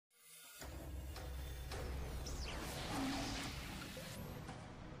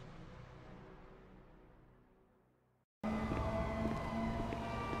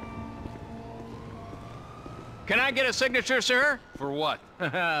Can I get a signature, sir? For what?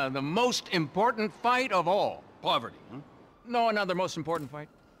 The most important fight of all. Poverty, huh? No, another most important fight.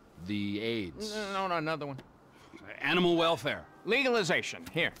 The AIDS. No, another one. Animal welfare. Legalization.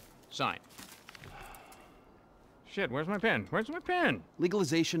 Here, sign. Shit, where's my pen? Where's my pen?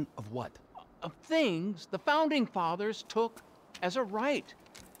 Legalization of what? Of things the Founding Fathers took as a right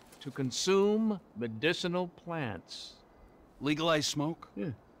to consume medicinal plants. Legalize smoke? Yeah.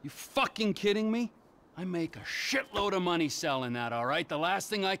 You fucking kidding me? I make a shitload of money selling that, all right? The last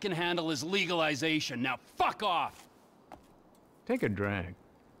thing I can handle is legalization. Now fuck off! Take a drag.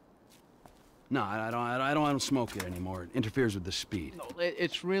 No, I don't smoke it anymore. It interferes with the speed. No,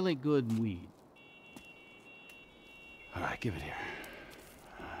 it's really good weed. All right, give it here.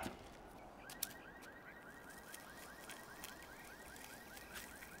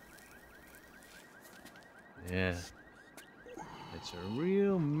 Yeah. It's a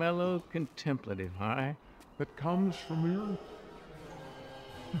real mellow contemplative high that comes from here.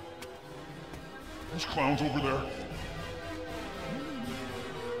 Those clowns over there.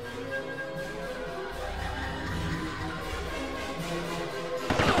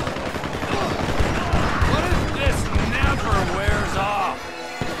 What if this never wears off?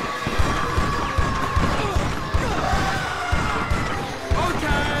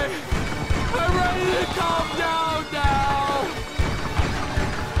 Okay, I'm ready to calm down now.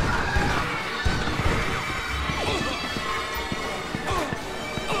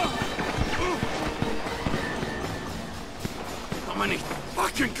 How many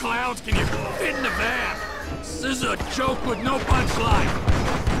fucking clowns can you fit in the van? This is a joke with no punchline.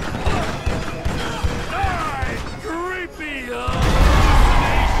 Die, creepy hallucination!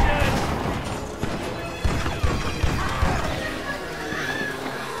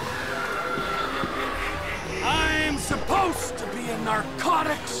 I'm supposed to be a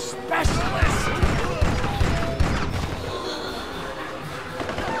narcotics specialist!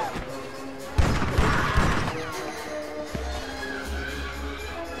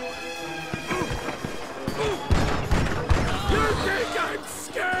 You think I'm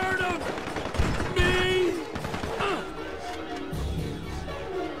scared of me?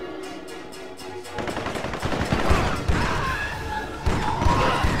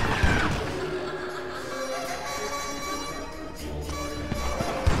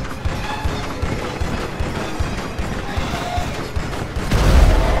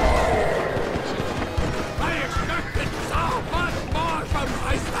 I expected so much more from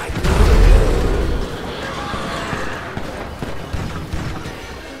Einstein!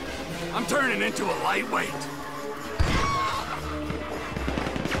 I'm turning into a lightweight.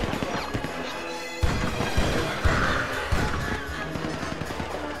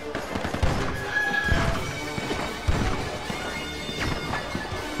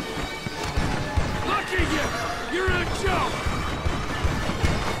 Look at you! You're a joke!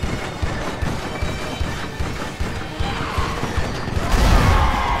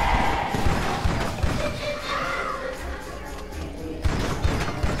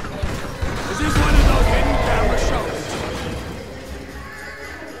 Is this one of those hidden camera shows?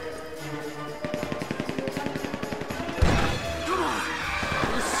 Come on!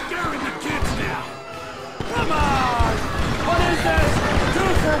 You're scaring the kids now! Come on! What is this? 2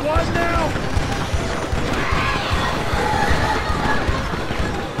 for 1 now?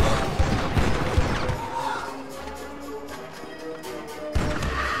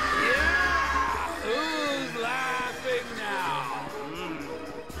 Yeah! Who's laughing now?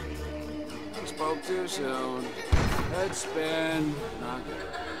 Spoke too soon. Head spin. Not good.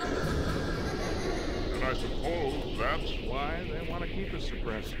 And I suppose that's Why they want to keep us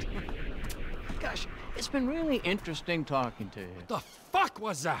suppressed. Gosh, it's been really interesting talking to you. The fuck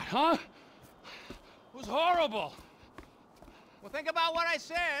was that, huh? It was horrible. Well, think about what I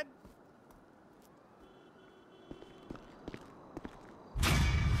said.